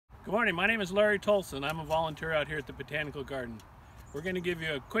Good morning, my name is Larry Tolson. I'm a volunteer out here at the Botanical Garden. We're going to give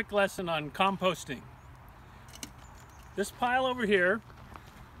you a quick lesson on composting. This pile over here,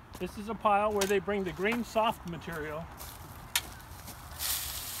 this is a pile where they bring the green soft material.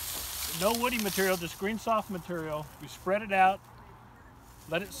 No woody material, just green soft material. We spread it out,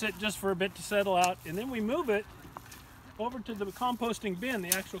 let it sit just for a bit to settle out, and then we move it over to the composting bin, the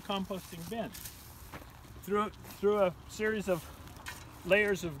actual composting bin. Through a series of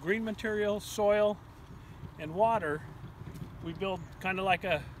layers of green material, soil, and water, we build kind of like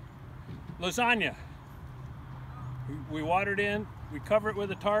a lasagna. We water it in, we cover it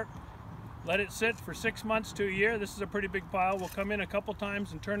with a tarp, let it sit for 6 months to a year. This is a pretty big pile. We'll come in a couple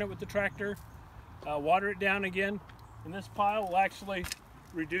times and turn it with the tractor, water it down again, and this pile will actually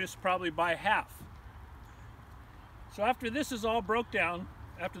reduce probably by half. So after this is all broke down,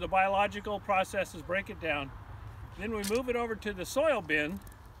 after the biological processes break it down, then we move it over to the soil bin.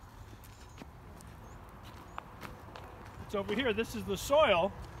 It's over here. This is the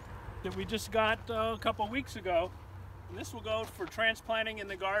soil that we just got a couple weeks ago. And this will go for transplanting in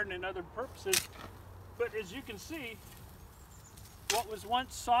the garden and other purposes. But as you can see, what was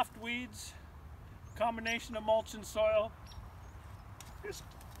once soft weeds, combination of mulch and soil, is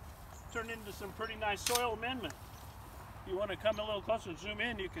turned into some pretty nice soil amendment. If you want to come a little closer and zoom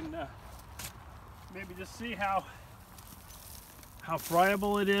in, you can maybe just see how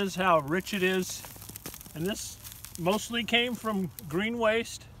friable it is, how rich it is. And this mostly came from green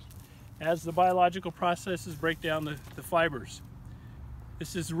waste as the biological processes break down the fibers.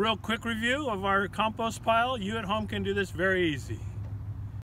 This is a real quick review of our compost pile. You at home can do this very easy.